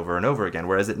over and over and over again.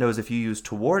 Whereas it knows if you use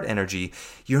toward energy,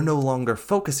 you're no longer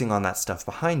focusing on that stuff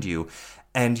behind you,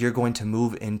 and you're going to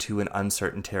move into an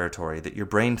uncertain territory that your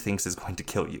brain thinks is going to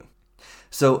kill you.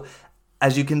 So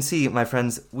as you can see, my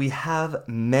friends, we have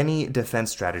many defense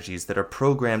strategies that are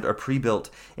programmed or pre-built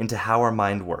into how our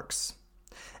mind works.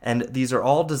 And these are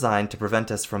all designed to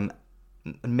prevent us from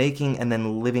making and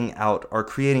then living out, or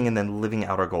creating and then living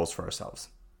out our goals for ourselves.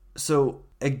 So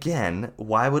again,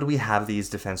 why would we have these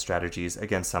defense strategies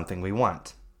against something we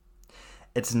want?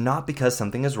 It's not because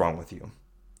something is wrong with you.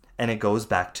 And it goes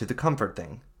back to the comfort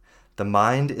thing. The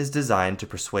mind is designed to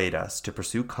persuade us to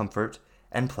pursue comfort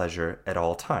and pleasure at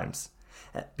all times.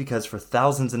 Because for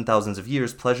thousands and thousands of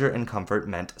years, pleasure and comfort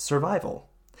meant survival.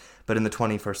 But in the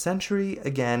 21st century,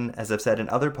 again, as I've said in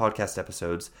other podcast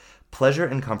episodes, pleasure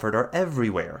and comfort are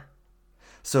everywhere.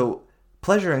 So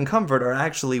pleasure and comfort are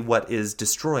actually what is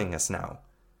destroying us now.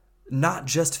 Not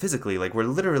just physically, like we're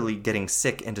literally getting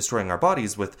sick and destroying our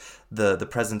bodies with the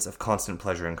presence of constant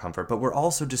pleasure and comfort, but we're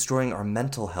also destroying our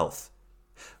mental health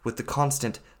with the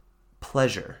constant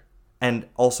pleasure, and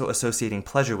also associating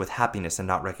pleasure with happiness and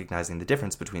not recognizing the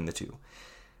difference between the two.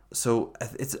 So I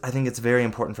think it's very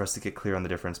important for us to get clear on the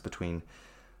difference between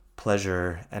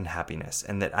pleasure and happiness,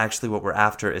 and that actually what we're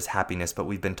after is happiness, but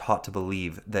we've been taught to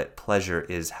believe that pleasure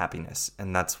is happiness,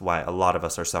 and that's why a lot of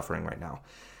us are suffering right now.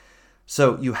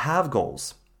 So you have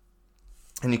goals,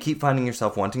 and you keep finding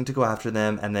yourself wanting to go after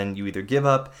them, and then you either give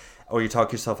up or you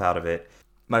talk yourself out of it.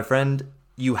 My friend,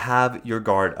 you have your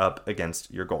guard up against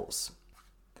your goals.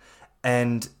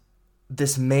 And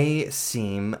this may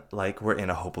seem like we're in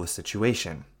a hopeless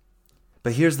situation.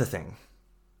 But here's the thing.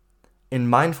 In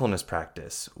mindfulness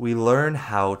practice, we learn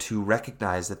how to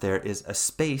recognize that there is a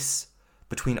space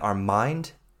between our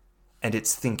mind and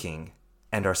its thinking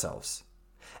and ourselves.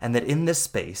 And that in this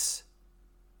space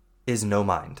is no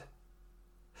mind.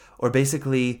 Or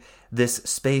basically, this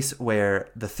space where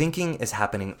the thinking is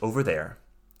happening over there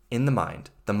in the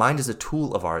mind. The mind is a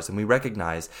tool of ours, and we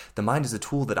recognize the mind is a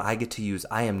tool that I get to use.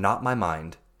 I am not my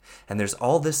mind. And there's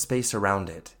all this space around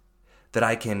it that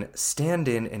I can stand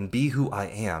in and be who I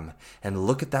am and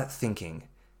look at that thinking.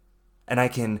 And I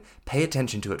can pay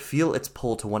attention to it, feel its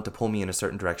pull to want to pull me in a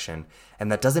certain direction.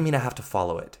 And that doesn't mean I have to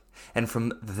follow it. And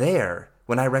from there,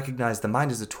 when I recognize the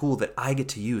mind is a tool that I get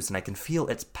to use and I can feel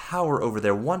its power over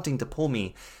there wanting to pull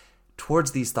me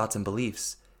towards these thoughts and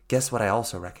beliefs, guess what I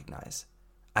also recognize?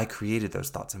 I created those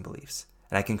thoughts and beliefs.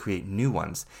 And I can create new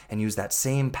ones and use that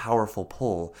same powerful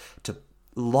pull to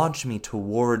launch me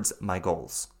towards my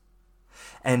goals.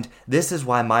 And this is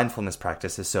why mindfulness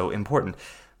practice is so important.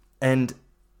 And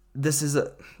this is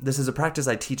a practice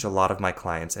I teach a lot of my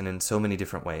clients, and in so many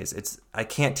different ways. I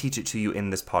can't teach it to you in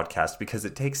this podcast because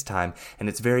it takes time and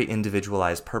it's very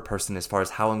individualized per person as far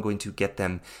as how I'm going to get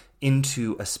them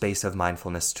into a space of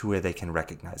mindfulness to where they can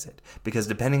recognize it. Because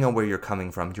depending on where you're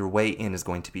coming from, your way in is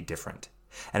going to be different.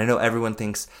 And I know everyone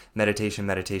thinks meditation,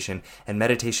 and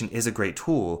meditation is a great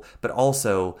tool, but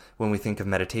also when we think of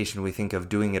meditation, we think of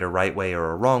doing it a right way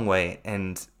or a wrong way,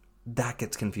 and that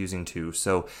gets confusing too.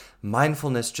 So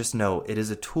mindfulness, just know it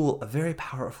is a tool, a very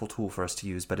powerful tool for us to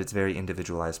use, but it's very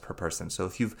individualized per person. So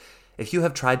if you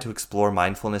have tried to explore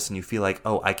mindfulness and you feel like,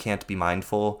 oh, I can't be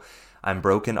mindful, I'm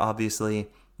broken, obviously,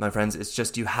 my friends, it's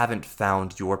just you haven't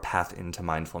found your path into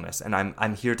mindfulness. And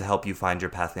I'm here to help you find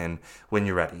your path in when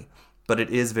you're ready. But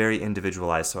it is very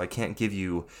individualized, so I can't give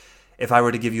you, if I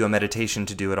were to give you a meditation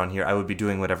to do it on here, I would be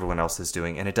doing what everyone else is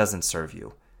doing, and it doesn't serve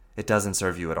you. It doesn't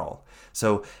serve you at all.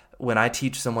 So when I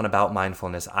teach someone about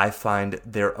mindfulness, I find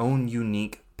their own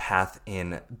unique path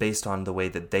in based on the way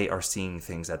that they are seeing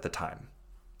things at the time.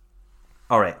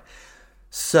 All right,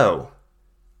 so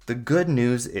the good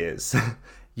news is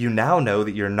you now know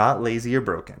that you're not lazy or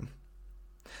broken.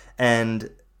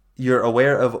 And you're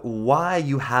aware of why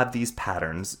you have these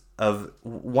patterns of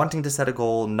wanting to set a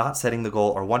goal, not setting the goal,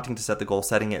 or wanting to set the goal,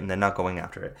 setting it, and then not going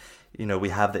after it. You know, we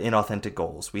have the inauthentic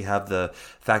goals. We have the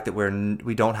fact that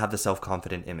we don't have the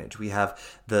self-confident image. We have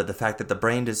the fact that the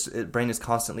brain is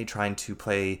constantly trying to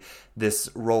play this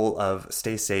role of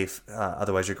stay safe,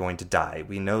 otherwise you're going to die.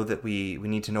 We know that we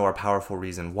need to know our powerful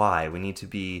reason why. We need to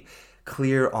be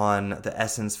clear on the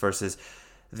essence versus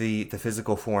the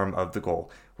physical form of the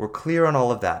goal. We're clear on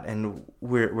all of that, and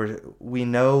we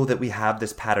know that we have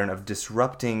this pattern of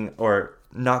disrupting or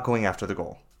not going after the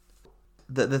goal.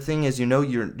 The thing is,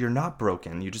 you're not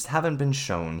broken. You just haven't been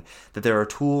shown that there are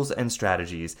tools and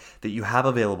strategies that you have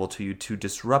available to you to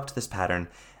disrupt this pattern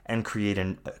and create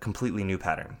a completely new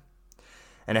pattern.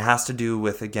 And it has to do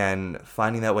with, again,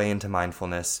 finding that way into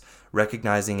mindfulness,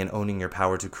 recognizing and owning your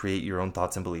power to create your own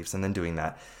thoughts and beliefs, and then doing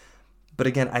that. But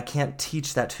again, I can't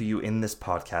teach that to you in this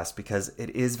podcast because it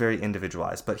is very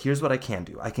individualized. But here's what I can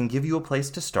do. I can give you a place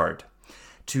to start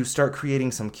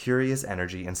creating some curious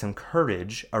energy and some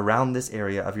courage around this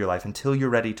area of your life until you're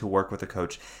ready to work with a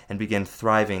coach and begin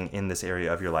thriving in this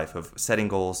area of your life of setting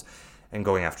goals and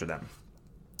going after them.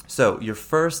 So your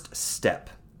first step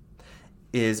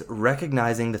is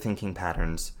recognizing the thinking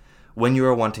patterns when you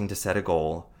are wanting to set a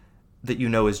goal that you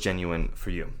know is genuine for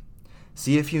you.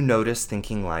 See if you notice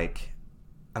thinking like,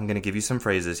 I'm going to give you some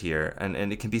phrases here, and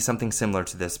it can be something similar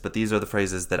to this, but these are the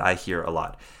phrases that I hear a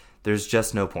lot. There's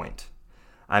just no point.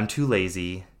 I'm too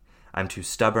lazy. I'm too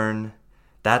stubborn.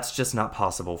 That's just not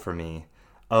possible for me.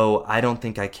 Oh, I don't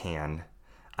think I can.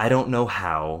 I don't know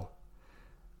how.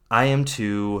 I am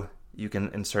too... You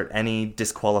can insert any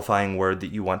disqualifying word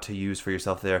that you want to use for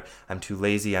yourself there. I'm too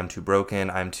lazy. I'm too broken.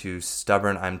 I'm too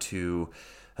stubborn. I'm too,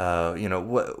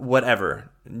 whatever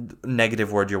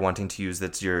negative word you're wanting to use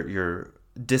that's your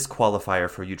disqualifier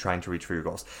for you trying to reach for your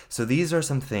goals. So these are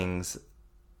some things,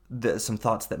 some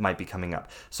thoughts that might be coming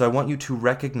up. So I want you to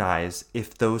recognize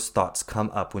if those thoughts come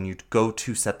up when you go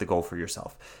to set the goal for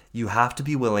yourself. You have to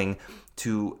be willing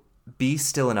to be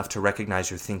still enough to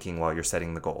recognize your thinking while you're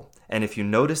setting the goal. And if you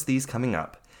notice these coming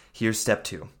up, here's step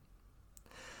 2.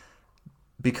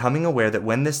 Becoming aware that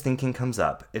when this thinking comes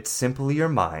up, it's simply your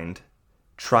mind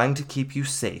trying to keep you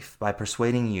safe by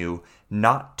persuading you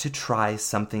not to try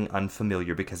something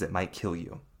unfamiliar because it might kill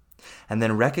you. And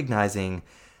then recognizing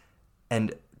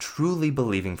and truly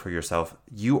believing for yourself,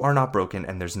 you are not broken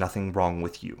and there's nothing wrong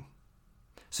with you.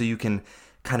 So you can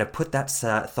kind of put that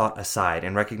thought aside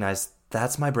and recognize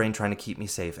that's my brain trying to keep me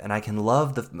safe. And I can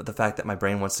love the fact that my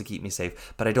brain wants to keep me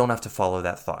safe, but I don't have to follow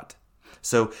that thought.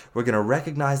 So we're going to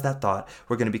recognize that thought.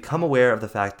 We're going to become aware of the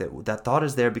fact that that thought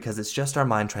is there because it's just our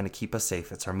mind trying to keep us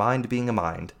safe. It's our mind being a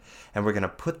mind. And we're going to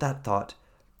put that thought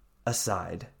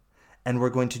aside. And we're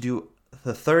going to do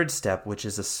the third step, which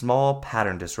is a small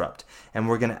pattern disrupt. And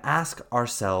we're going to ask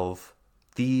ourselves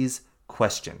these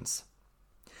questions.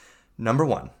 Number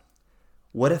 1.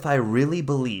 What if I really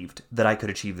believed that I could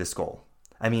achieve this goal?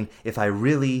 I mean, if I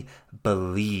really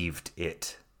believed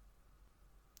it.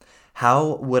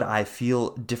 How would I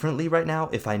feel differently right now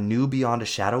if I knew beyond a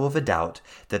shadow of a doubt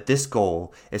that this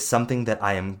goal is something that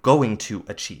I am going to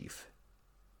achieve?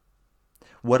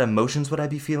 What emotions would I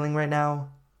be feeling right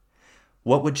now?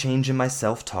 What would change in my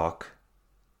self-talk?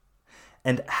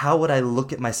 And how would I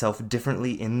look at myself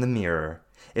differently in the mirror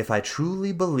if I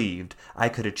truly believed I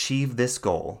could achieve this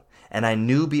goal and I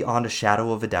knew beyond a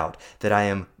shadow of a doubt that I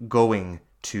am going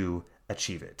to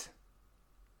achieve it?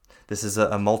 This is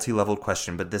a multi-leveled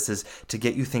question, but this is to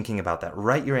get you thinking about that.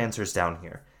 Write your answers down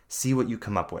here. See what you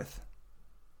come up with.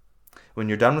 When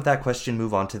you're done with that question,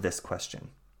 move on to this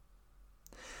question.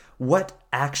 What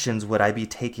actions would I be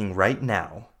taking right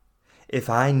now if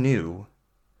I knew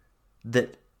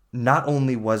that not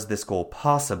only was this goal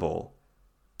possible,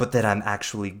 but that I'm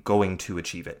actually going to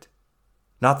achieve it?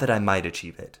 Not that I might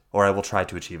achieve it, or I will try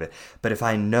to achieve it, but if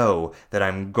I know that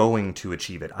I'm going to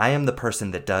achieve it, I am the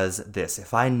person that does this.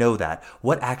 If I know that,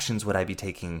 what actions would I be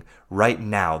taking right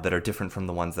now that are different from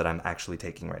the ones that I'm actually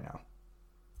taking right now?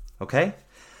 Okay?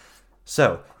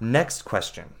 So, next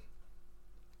question.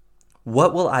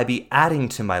 What will I be adding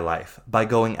to my life by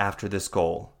going after this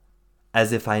goal,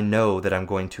 as if I know that I'm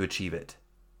going to achieve it?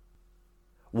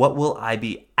 What will I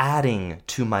be adding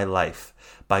to my life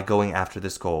by going after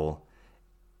this goal,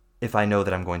 if I know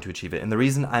that I'm going to achieve it? And the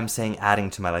reason I'm saying adding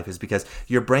to my life is because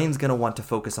your brain's going to want to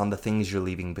focus on the things you're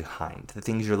leaving behind, the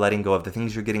things you're letting go of, the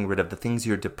things you're getting rid of, the things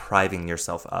you're depriving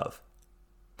yourself of.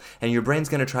 And your brain's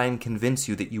going to try and convince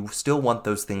you that you still want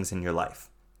those things in your life.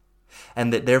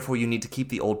 And that therefore you need to keep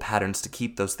the old patterns to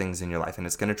keep those things in your life. And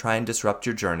it's going to try and disrupt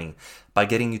your journey by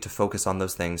getting you to focus on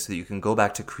those things so that you can go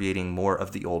back to creating more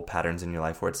of the old patterns in your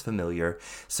life where it's familiar.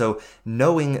 So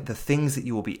knowing the things that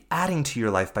you will be adding to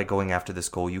your life by going after this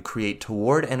goal, you create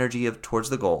toward energy towards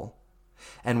the goal.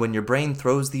 And when your brain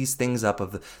throws these things up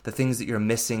of the things that you're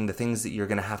missing, the things that you're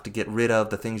going to have to get rid of,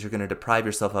 the things you're going to deprive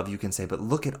yourself of, you can say, but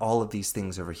look at all of these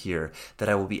things over here that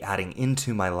I will be adding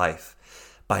into my life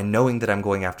by knowing that I'm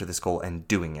going after this goal and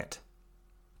doing it.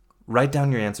 Write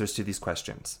down your answers to these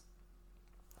questions.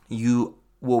 You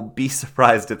will be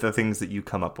surprised at the things that you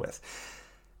come up with.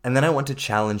 And then I want to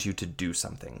challenge you to do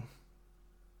something.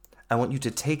 I want you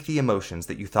to take the emotions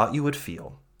that you thought you would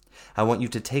feel I want you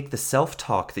to take the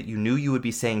self-talk that you knew you would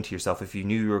be saying to yourself if you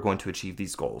knew you were going to achieve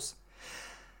these goals.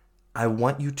 I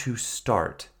want you to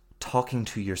start talking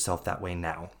to yourself that way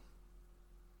now.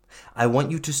 I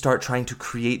want you to start trying to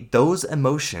create those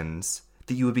emotions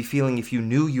that you would be feeling if you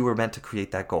knew you were meant to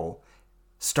create that goal.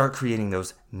 Start creating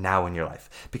those now in your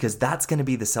life, because that's going to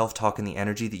be the self-talk and the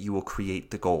energy that you will create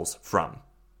the goals from.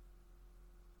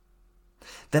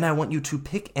 Then I want you to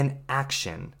pick an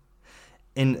action.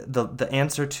 In the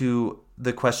answer to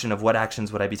the question of what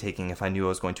actions would I be taking if I knew I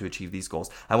was going to achieve these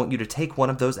goals, I want you to take one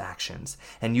of those actions,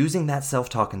 and using that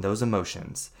self-talk and those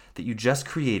emotions that you just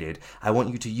created, I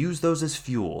want you to use those as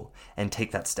fuel and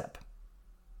take that step.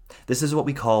 This is what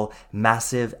we call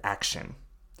massive action.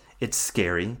 It's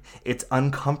scary, it's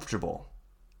uncomfortable,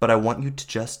 but I want you to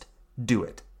just do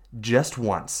it, just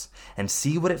once, and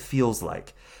see what it feels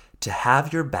like to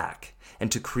have your back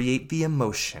and to create the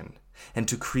emotion and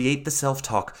to create the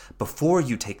self-talk before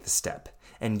you take the step,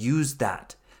 and use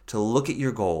that to look at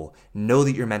your goal, know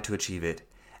that you're meant to achieve it,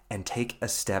 and take a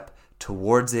step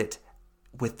towards it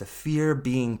with the fear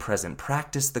being present.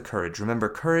 Practice the courage. Remember,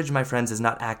 courage, my friends, is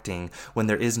not acting when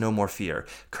there is no more fear.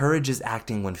 Courage is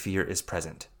acting when fear is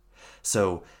present.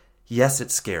 So, yes,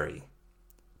 it's scary.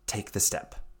 Take the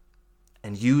step.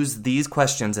 And use these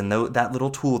questions and that little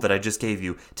tool that I just gave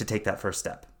you to take that first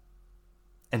step.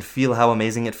 And feel how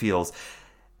amazing it feels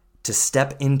to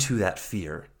step into that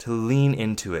fear, to lean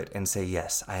into it and say,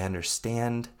 yes, I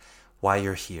understand why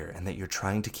you're here and that you're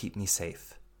trying to keep me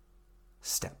safe.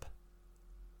 Step.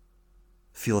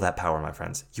 Feel that power, my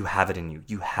friends. You have it in you.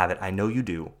 You have it. I know you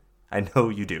do. I know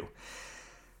you do.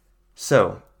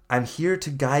 So, I'm here to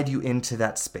guide you into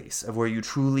that space of where you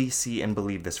truly see and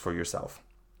believe this for yourself.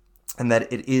 And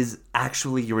that it is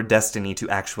actually your destiny to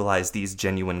actualize these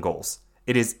genuine goals.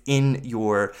 It is in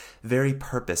your very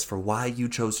purpose for why you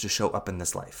chose to show up in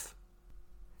this life.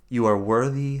 You are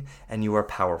worthy and you are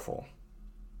powerful.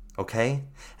 Okay?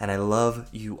 And I love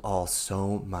you all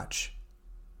so much.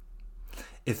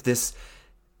 If this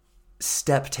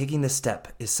step, taking this step,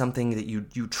 is something that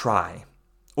you try,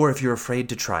 or if you're afraid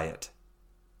to try it,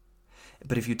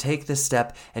 but if you take this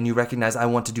step and you recognize, I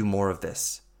want to do more of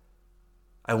this.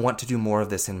 I want to do more of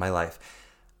this in my life.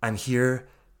 I'm here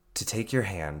to take your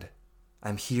hand.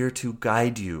 I'm here to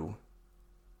guide you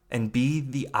and be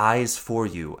the eyes for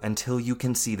you until you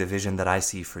can see the vision that I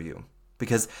see for you.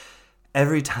 Because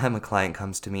every time a client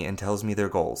comes to me and tells me their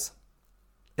goals,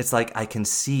 it's like I can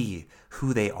see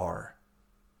who they are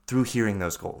through hearing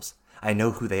those goals. I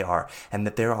know who they are and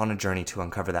that they're on a journey to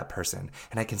uncover that person.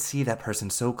 And I can see that person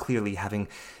so clearly having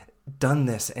done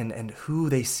this and who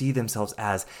they see themselves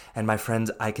as. And my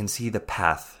friends, I can see the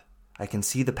path. I can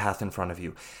see the path in front of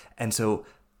you. And so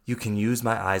you can use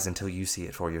my eyes until you see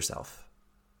it for yourself.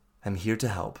 I'm here to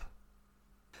help.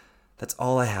 That's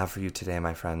all I have for you today,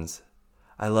 my friends.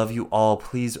 I love you all.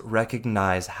 Please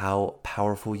recognize how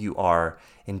powerful you are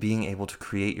in being able to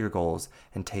create your goals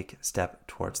and take a step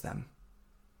towards them.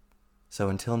 So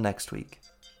until next week,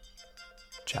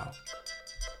 ciao.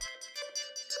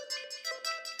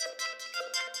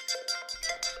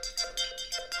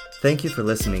 Thank you for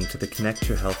listening to the Connect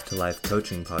Your Health to Life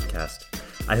coaching podcast.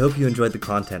 I hope you enjoyed the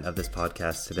content of this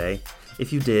podcast today.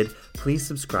 If you did, please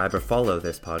subscribe or follow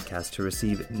this podcast to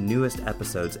receive newest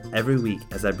episodes every week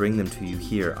as I bring them to you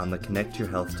here on the Connect Your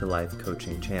Health to Life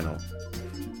coaching channel.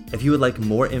 If you would like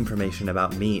more information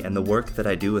about me and the work that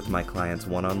I do with my clients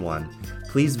one-on-one,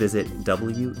 please visit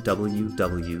www.slch.ch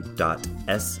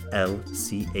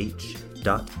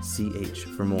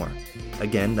for more.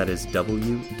 Again, that is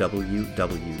www.slch.ch.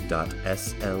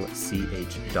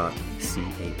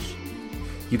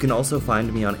 You can also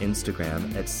find me on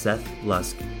Instagram at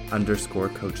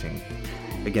SethLusk_coaching.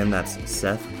 Again, that's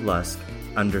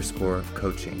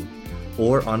SethLusk_coaching.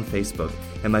 Or on Facebook,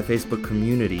 and my Facebook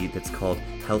community that's called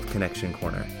Health Connection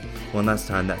Corner. One last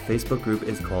time, that Facebook group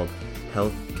is called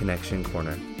Health Connection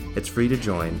Corner. It's free to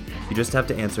join. You just have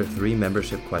to answer 3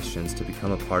 membership questions to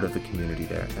become a part of the community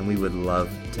there, and we would love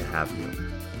to have you.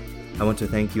 I want to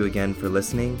thank you again for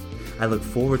listening. I look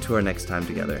forward to our next time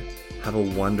together. Have a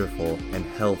wonderful and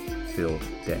health-filled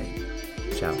day.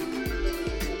 Ciao.